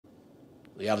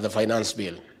we have the finance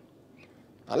bill.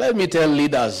 And let me tell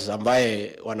leaders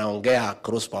ambaye wanaongea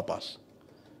cross purpose.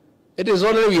 It is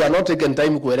only we are not taking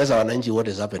time kueleza wananchi what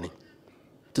is happening.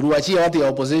 Turuachia watu ya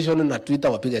opposition na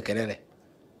Twitter wapige kelele.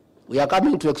 We are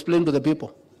coming to explain to the people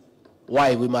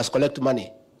why we must collect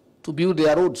money to build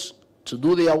their roads, to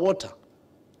do their water.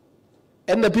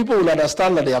 And the people will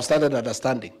understand that they have started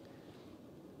understanding.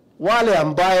 Wale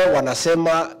ambaye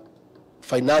wanasema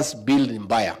finance bill ni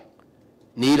mbaya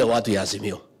ni ile watu ya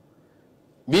Azimio.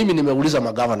 Mimi nimeuliza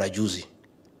magavana juzi.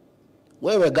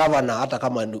 Wewe governor, hata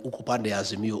kama uko pande ya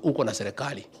Azimio, uko na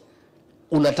serikali,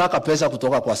 unataka pesa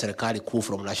kutoka kwa serikali kuu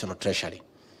from National Treasury.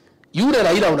 Yule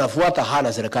Raila unafuata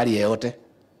hana serikali yeyote.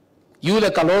 Yule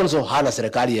Kalonzo hana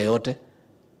serikali yeyote.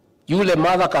 Yule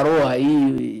Martha Karua,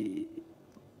 hii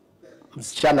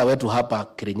msichana wetu hapa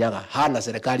Kirinyaga, hana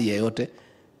serikali yeyote.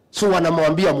 So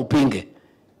wanamwambia mpinge.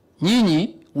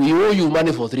 Nyinyi, we owe you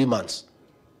money for 3 months,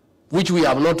 which we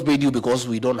have not paid you because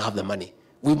we don't have the money.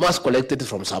 We must collect it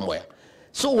from somewhere.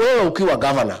 So wewe ukiwa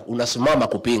governor unasimama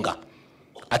kupinga.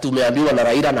 Ati umeambiwa na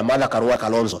Raila na Martha Karua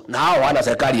Kalonzo, na hao wana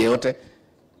serikali yeyote.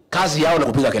 Kazi yao na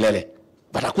kupiga kelele.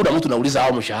 But hakuna mtu nauliza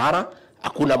hao mshahara,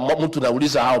 hakuna mtu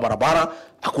nauliza hao barabara,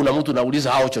 hakuna mtu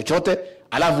nauliza hao chochote,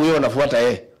 alafu wewe unafuata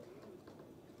yeye.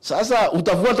 Sasa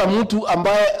utafuata mtu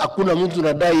ambaye hakuna mtu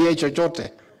nadai yeye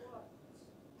chochote.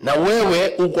 Na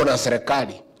wewe uko na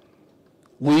serikali.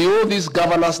 We owe these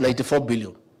governors 94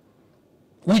 billion,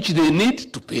 which they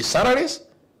need to pay salaries,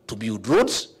 to build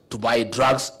roads, to buy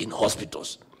drugs in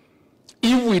hospitals.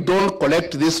 If we don't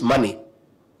collect this money,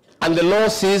 and the law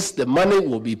says the money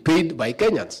will be paid by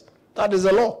Kenyans, that is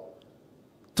the law.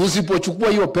 Tusipochukua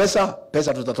hiyo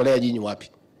pesa tutatolea nyinyi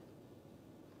wapi?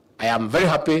 I am very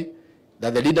happy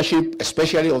that the leadership,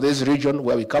 especially of this region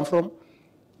where we come from,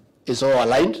 is all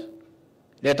aligned.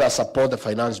 Let us support the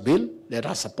finance bill. Let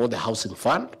us support the housing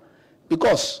fund.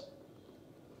 Because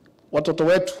watoto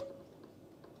wetu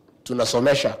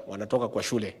tunasomesha, wanatoka kwa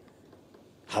shule,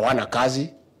 hawana kazi.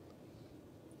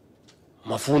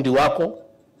 Mafundi wako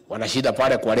wanashida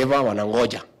pale kwa river,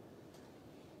 wanangoja.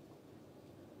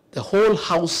 The whole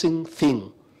housing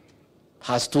thing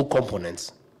has 2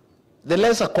 components. The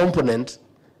lesser component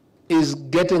is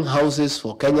getting houses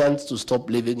for Kenyans to stop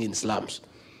living in slums.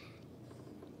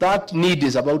 That need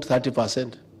is about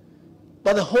 30%.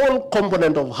 But the whole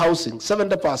component of housing,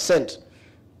 70%,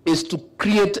 is to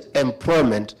create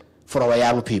employment for our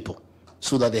young people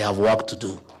so that they have work to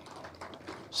do.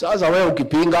 Sasa wewe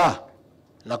ukipinga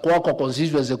na kwako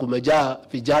constituency kumejaa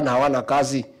vijana hawana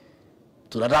kazi,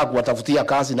 tunataka kuwatafutia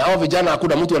kazi, na hao vijana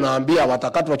hakuna mtu anawaambia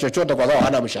watakatwa chochote kwa sababu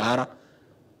hana mshahara.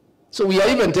 So we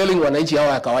are even telling wananchi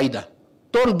hawa ya kawaida,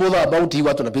 don't bother about hii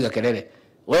watu tunapiga kelele.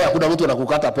 Wewe hakuna mtu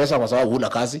anakukata pesa kwa sababu huna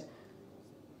kazi.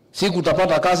 Siku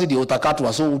utapata kazi ndio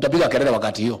utakatwa, so utapiga kelele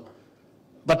wakati hiyo.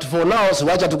 But for now,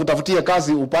 siwacha tukutafutie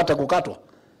kazi upate kukatwa.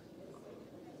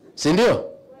 Si ndio?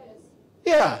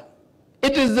 Yeah.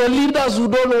 It is the leaders who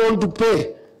don't want to pay.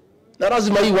 Na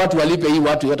lazima hii watu walipe, hii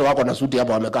watu yote wako na suti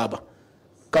hapa wamekaa hapa.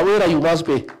 Kawera, you must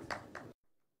pay.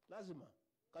 Lazima.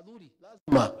 Kadhuri,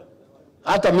 lazima.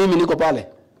 Hata mimi niko pale.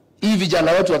 Hii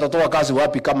vijana wetu watatoa kazi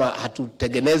wapi kama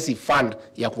hatutengenezi fund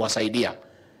ya kuwasaidia?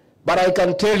 But I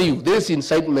can tell you, this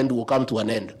incitement will come to an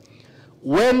end.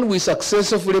 When we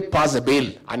successfully pass a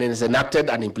bill and it is enacted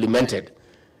and implemented,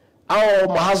 hao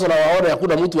mahazo na waone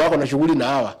hakuna mtu wako na shughuli na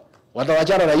hawa,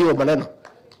 watawachana na hiyo maneno.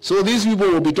 So these people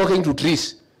will be talking to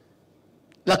trees.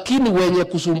 Lakini wenye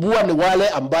kusumbua ni wale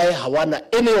ambaye hawana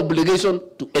any obligation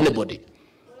to anybody.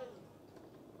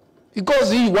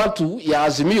 Because hii watu ya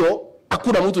Azimio,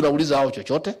 hakuna mtu nauliza hao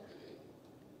chochote.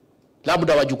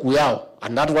 Labda wajukuu yao,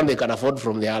 and that one they can afford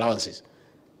from their allowances.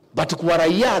 But kwa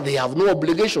raia, they have no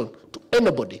obligation to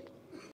anybody.